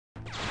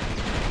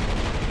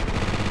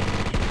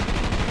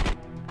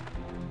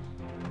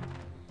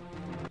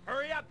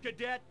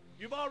Cadet.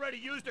 You've already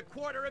used a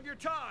quarter of your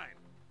time.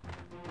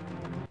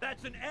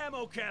 That's an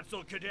ammo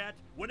capsule, Cadet.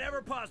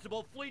 Whenever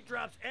possible, Fleet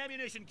drops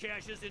ammunition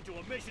caches into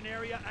a mission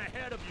area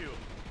ahead of you.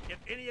 If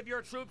any of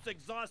your troops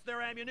exhaust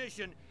their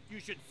ammunition, you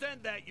should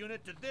send that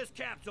unit to this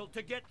capsule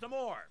to get some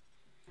more.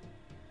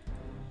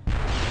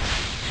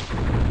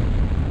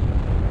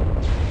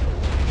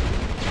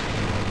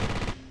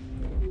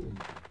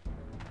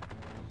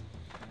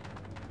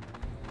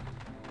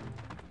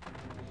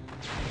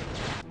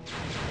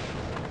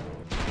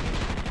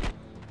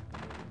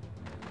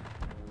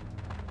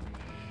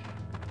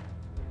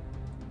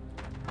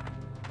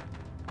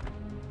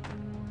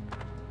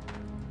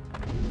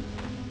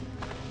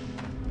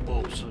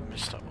 Oops, I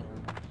missed that one.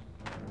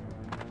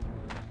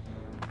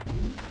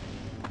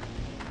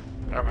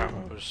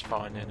 It was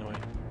fine anyway.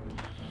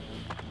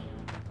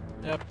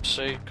 Yep,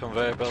 see,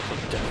 conveyor belt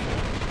of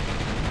death.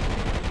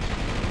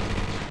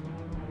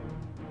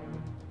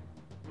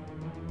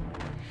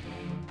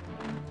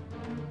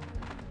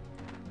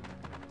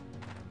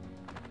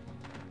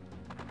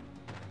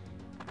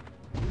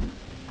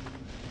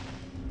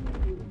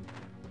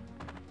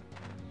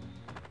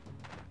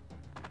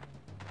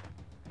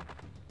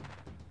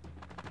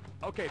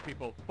 Okay,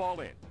 people, fall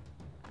in.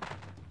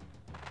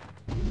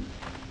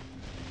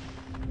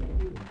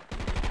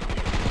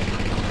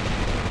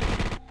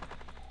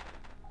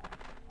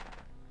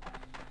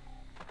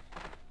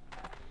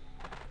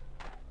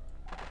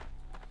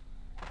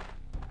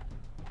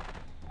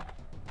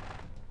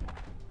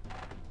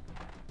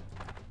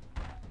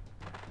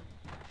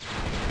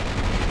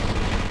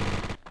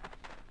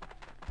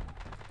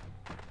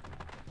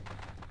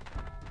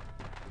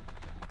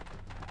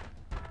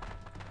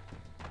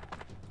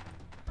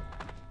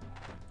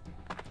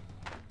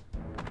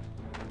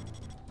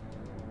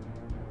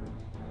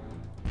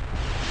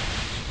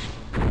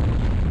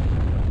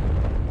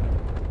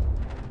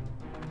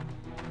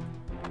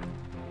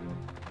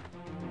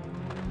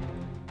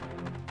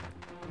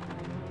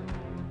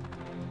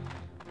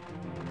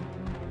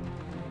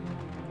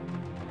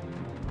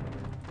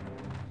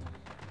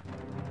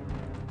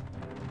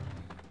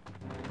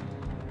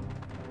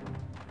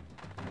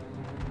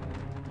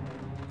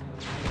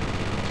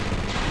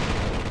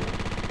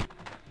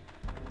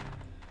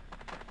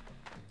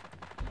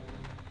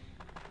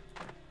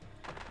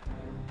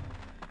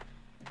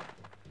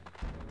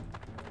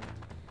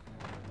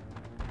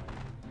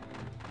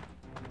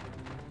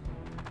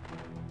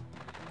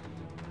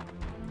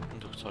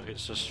 Looks like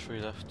it's just 3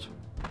 left.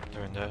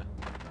 They're in there.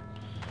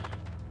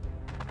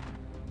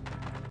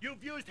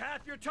 You've used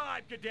half your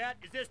time, Cadet.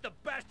 Is this the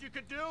best you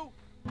could do?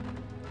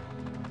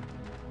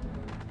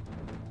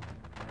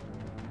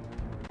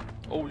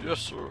 Oh yes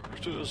sir,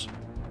 it is.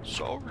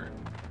 Sorry.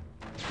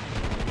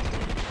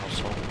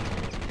 Asshole.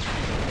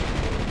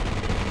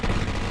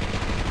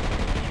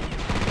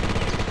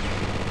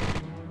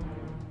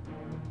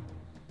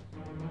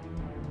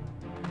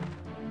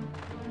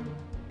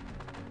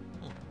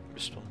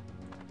 Missed one.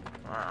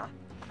 Ah.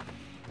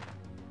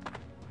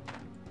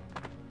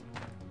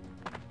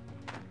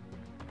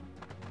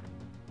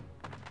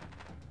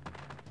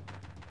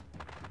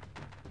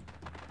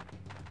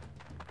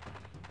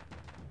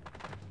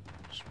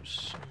 This was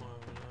somewhere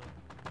over there.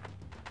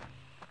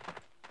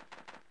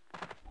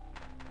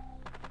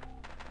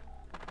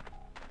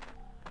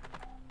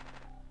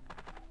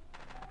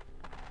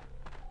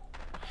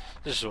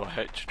 This is what I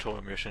hate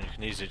tutorial mission, you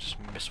can easily just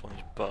miss one of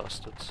these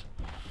bastards.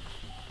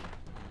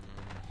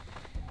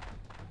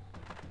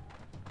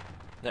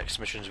 Next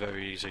mission's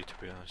very easy to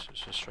be honest,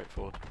 it's just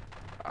straightforward.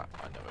 Ah,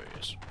 I know where he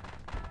is.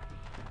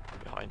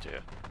 Behind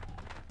here.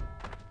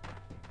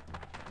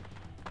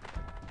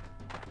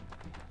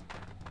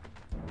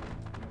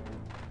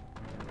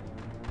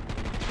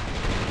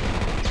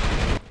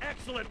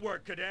 Excellent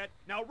work, Cadet.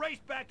 Now race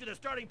back to the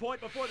starting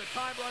point before the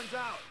time runs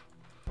out.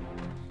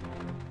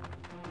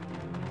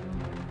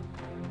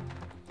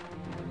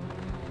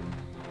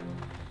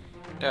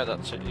 Yeah,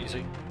 that's it,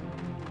 easy.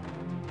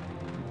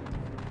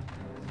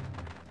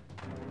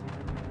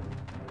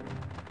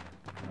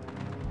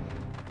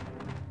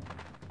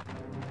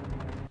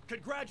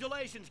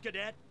 Congratulations,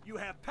 Cadet. You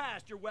have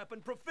passed your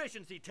weapon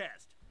proficiency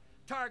test.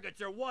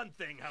 Targets are one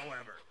thing,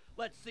 however.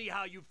 Let's see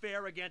how you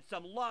fare against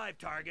some live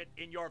target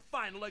in your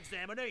final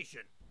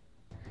examination.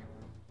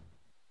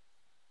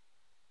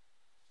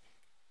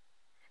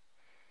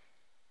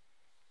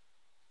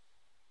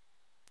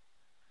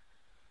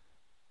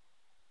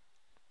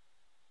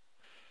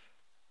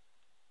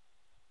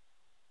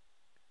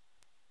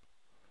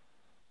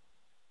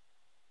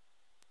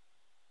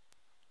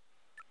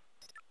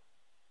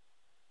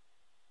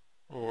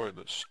 Alright,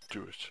 let's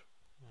do it.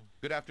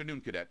 Good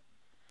afternoon, Cadet.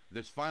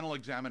 This final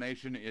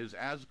examination is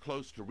as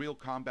close to real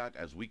combat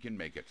as we can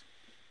make it.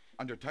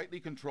 Under tightly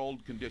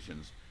controlled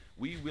conditions,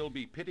 we will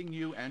be pitting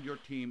you and your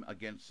team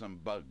against some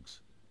bugs.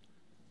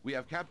 We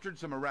have captured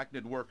some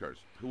arachnid workers,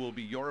 who will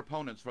be your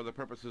opponents for the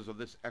purposes of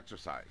this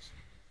exercise.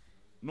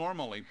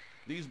 Normally,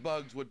 these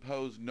bugs would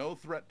pose no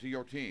threat to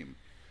your team.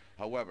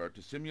 However,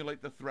 to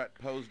simulate the threat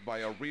posed by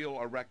a real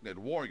arachnid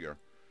warrior,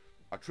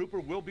 A trooper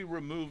will be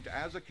removed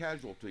as a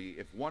casualty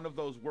if one of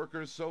those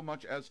workers so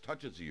much as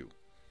touches you.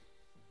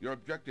 Your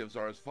objectives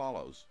are as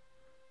follows.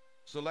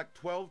 Select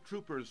 12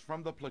 troopers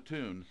from the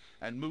platoon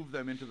and move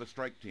them into the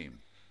strike team.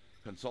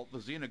 Consult the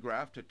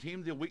xenograph to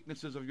team the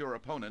weaknesses of your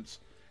opponents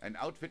and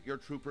outfit your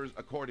troopers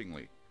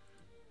accordingly.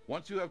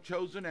 Once you have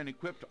chosen and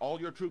equipped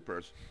all your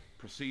troopers,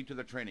 proceed to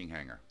the training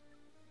hangar.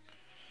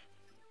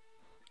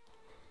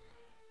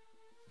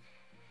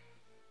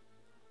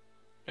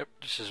 Yep,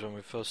 this is when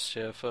we first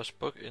see our first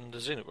bug in the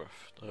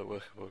xenograph, the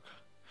worker bug.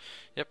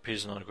 Yep,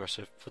 he's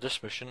non-aggressive. For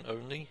this mission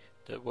only,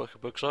 the worker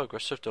bugs are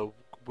aggressive, they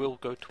will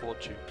go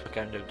towards you.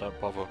 Again, don't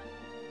bother.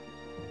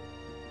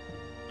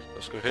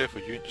 Let's go here for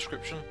unit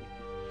description.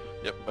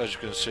 Yep, as you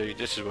can see,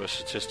 this is where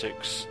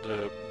statistics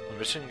are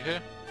missing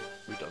here.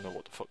 We don't know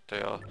what the fuck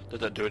they are. They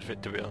don't do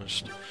anything, to be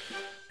honest.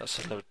 That's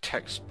another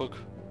text bug.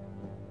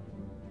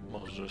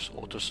 Might as well just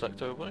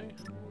auto-select everybody.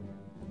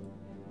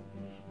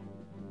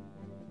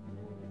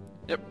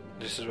 Yep,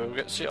 this is where we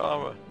get to see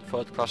armour.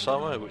 Third class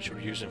armour, which we're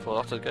using for a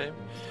lot of the game.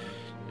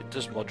 It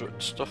does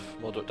moderate stuff,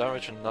 moderate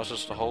damage, and allows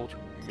us to hold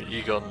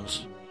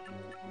miniguns.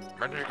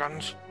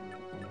 Miniguns!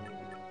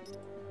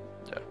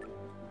 There.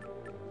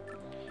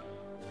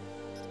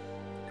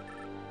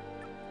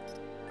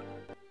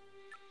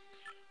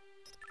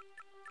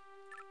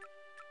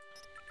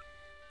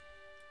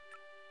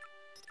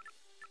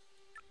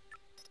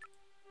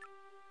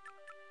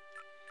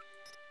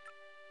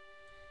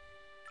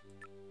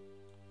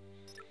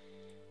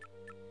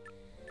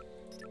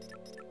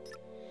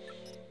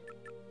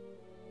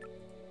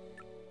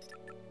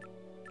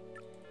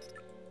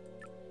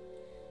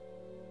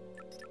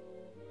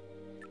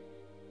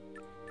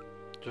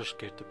 Just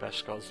give the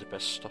best guys the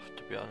best stuff,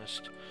 to be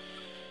honest.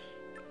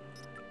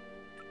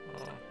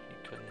 Oh,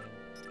 you can...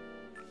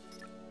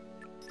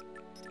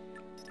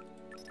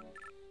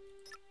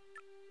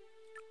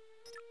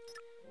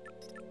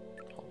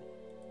 Oh.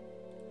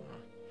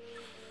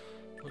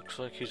 Looks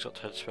like he's got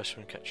head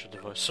specimen capture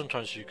device.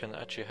 Sometimes you can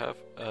actually have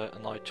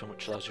an item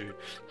which allows you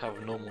to have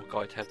a normal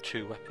guy to have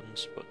 2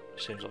 weapons, but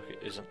it seems like it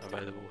isn't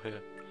available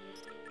here.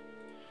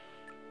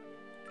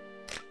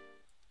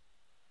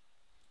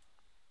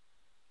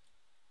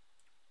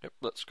 Yep,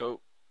 let's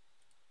go.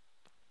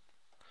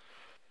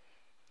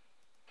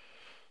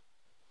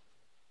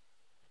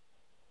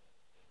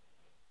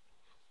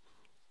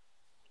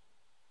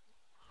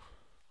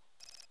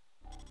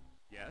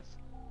 Yes?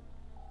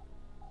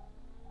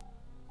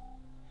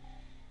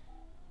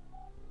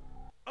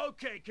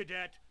 Okay,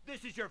 Cadet,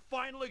 this is your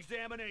final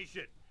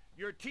examination.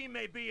 Your team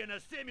may be in a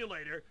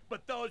simulator,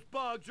 but those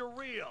bugs are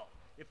real.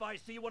 If I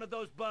see one of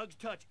those bugs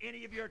touch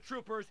any of your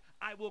troopers,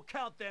 I will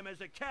count them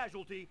as a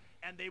casualty,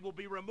 and they will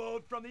be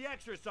removed from the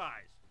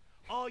exercise.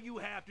 All you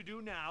have to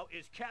do now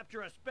is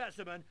capture a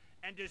specimen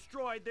and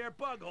destroy their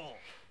bug hole.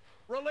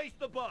 Release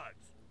the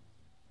bugs.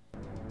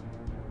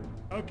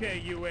 Okay,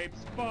 you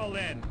apes, fall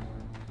in.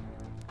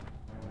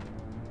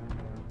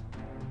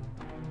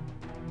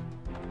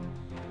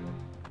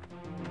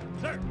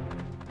 Sir!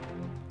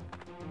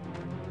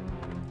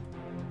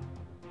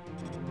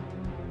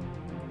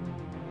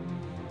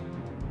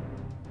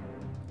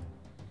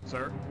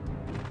 Sir?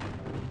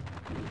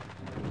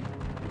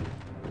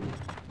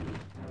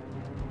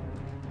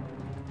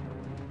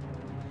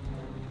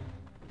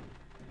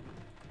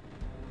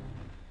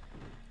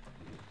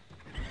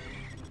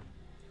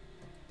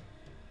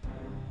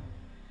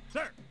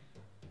 Sir!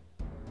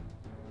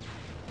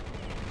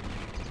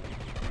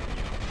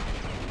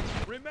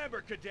 Remember,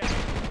 Cadet.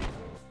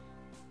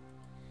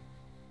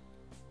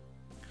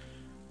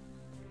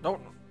 No.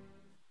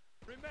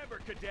 Remember,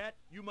 Cadet,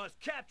 you must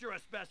capture a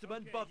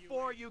specimen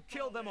before you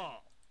kill them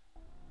all.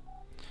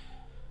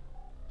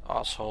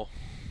 Asshole.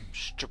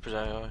 Stupid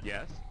AI.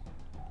 Yes?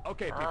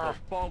 Okay, people,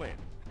 fall in.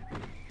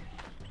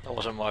 That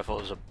wasn't my fault,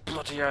 it was a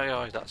bloody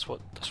AI. That's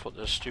what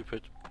they're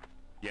stupid.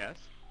 Yes?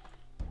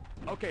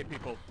 Okay,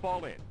 people,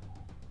 fall in.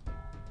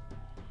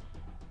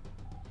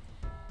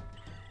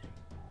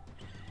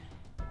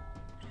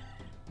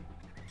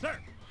 Sir!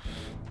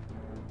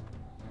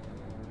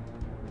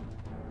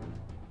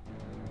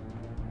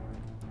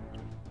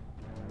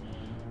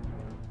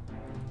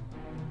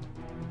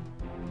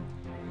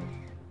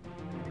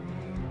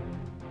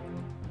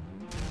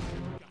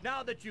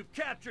 Now that you've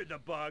captured the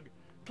bug,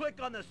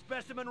 click on the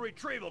specimen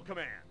retrieval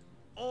command.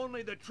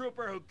 Only the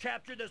trooper who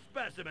captured the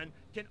specimen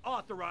can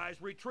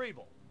authorize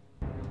retrieval.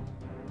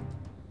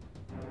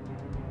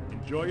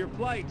 Enjoy your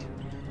flight.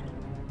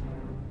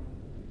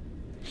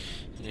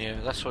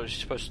 Yeah, that's what you're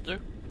supposed to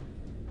do.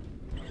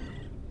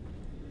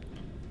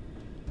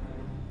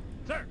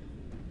 Sir!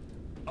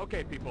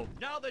 Okay, people.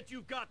 Now that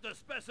you've got the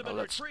specimen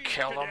Let's retrieved,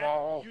 kill them Cadet,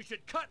 all. you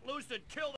should cut loose and kill them.